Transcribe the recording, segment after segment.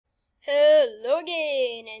Hello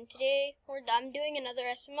again, and today I'm doing another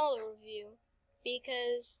SML review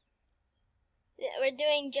because we're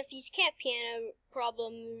doing Jeffy's cat piano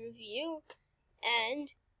problem review,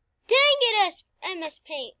 and dang it, MS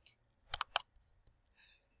Paint!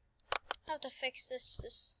 I have to fix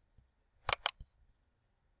this.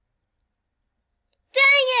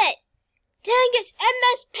 Dang it! Dang it,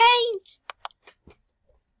 MS Paint!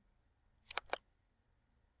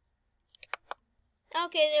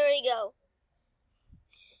 Okay, there we go.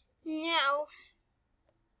 Now,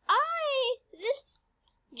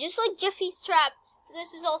 just like Jeffy's Trap,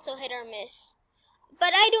 this is also hit or miss.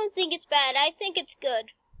 But I don't think it's bad. I think it's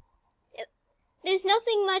good. There's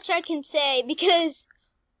nothing much I can say because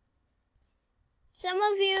some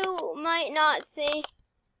of you might not think,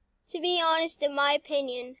 to be honest, in my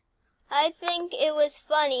opinion, I think it was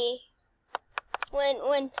funny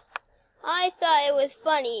when I thought it was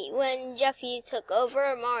funny when Jeffy took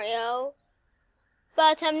over Mario,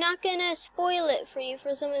 but I'm not gonna spoil it for you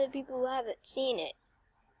for some of the people who haven't seen it.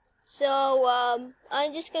 So,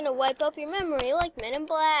 I'm just gonna wipe up your memory like Men in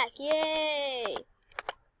Black, yay!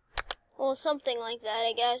 Well, something like that,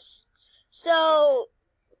 I guess. So,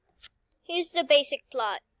 here's the basic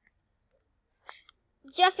plot.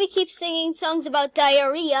 Jeffy keeps singing songs about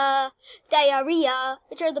diarrhea,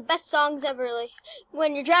 which are the best songs ever. Like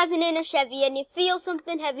when you're driving in a Chevy and you feel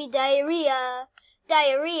something heavy, diarrhea,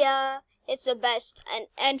 it's the best.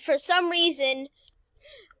 And for some reason,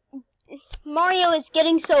 Mario is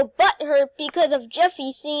getting so butthurt because of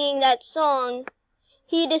Jeffy singing that song.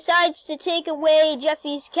 He decides to take away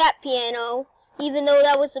Jeffy's cat piano, even though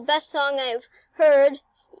that was the best song I've heard.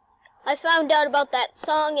 I found out about that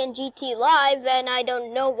song in GT Live, and I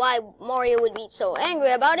don't know why Mario would be so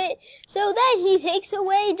angry about it. So then he takes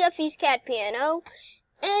away Jeffy's cat piano,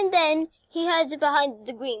 and then he hides it behind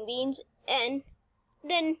the green beans, and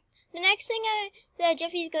then the next thing that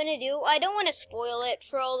Jeffy's gonna do, I don't want to spoil it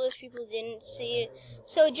for all those people who didn't see it,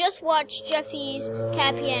 so just watch Jeffy's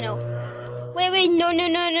cat piano. Wait,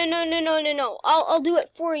 no. I'll do it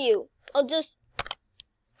for you. There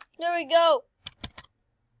we go.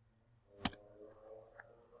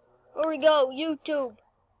 Here we go, YouTube.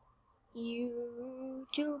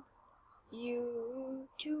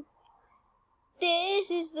 This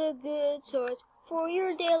is the good source for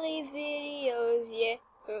your daily videos, yeah.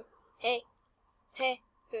 Hey.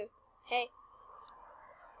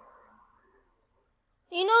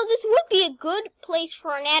 You know, this would be a good place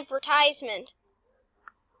for an advertisement.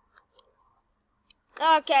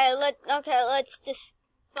 Okay, let's just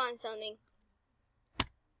find something.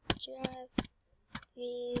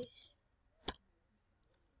 Jeffys.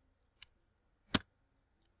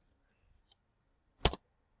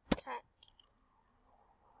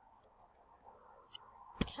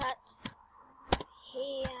 Cat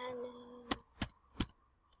piano.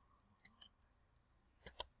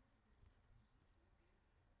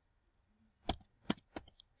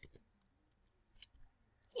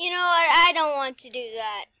 You know what? I don't want to do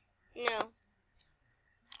that. No.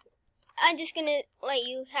 I'm just gonna let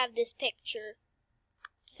you have this picture.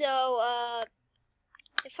 So,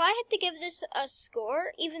 if I had to give this a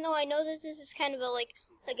score, even though I know that this is kind of a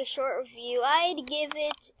a short review, I'd give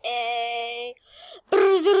it a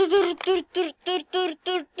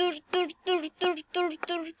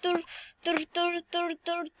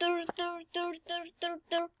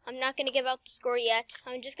I'm not gonna give out the score yet.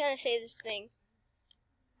 I'm just gonna say this thing.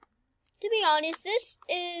 To be honest, this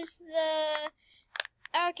is the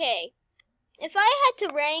okay. If I had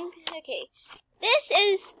to rank, this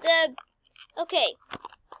is the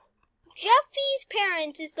Jeffy's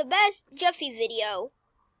Parents is the best Jeffy video,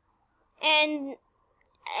 and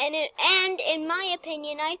in my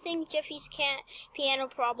opinion, I think Jeffy's piano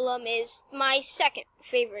problem is my second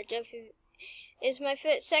favorite Jeffy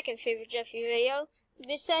video.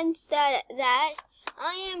 Besides that,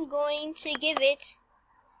 I am going to give it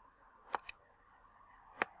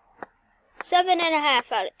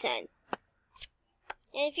 7.5 out of 10.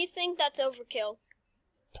 And if you think that's overkill,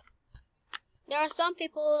 there are some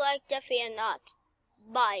people who like Jeffy and not.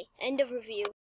 Bye. End of review.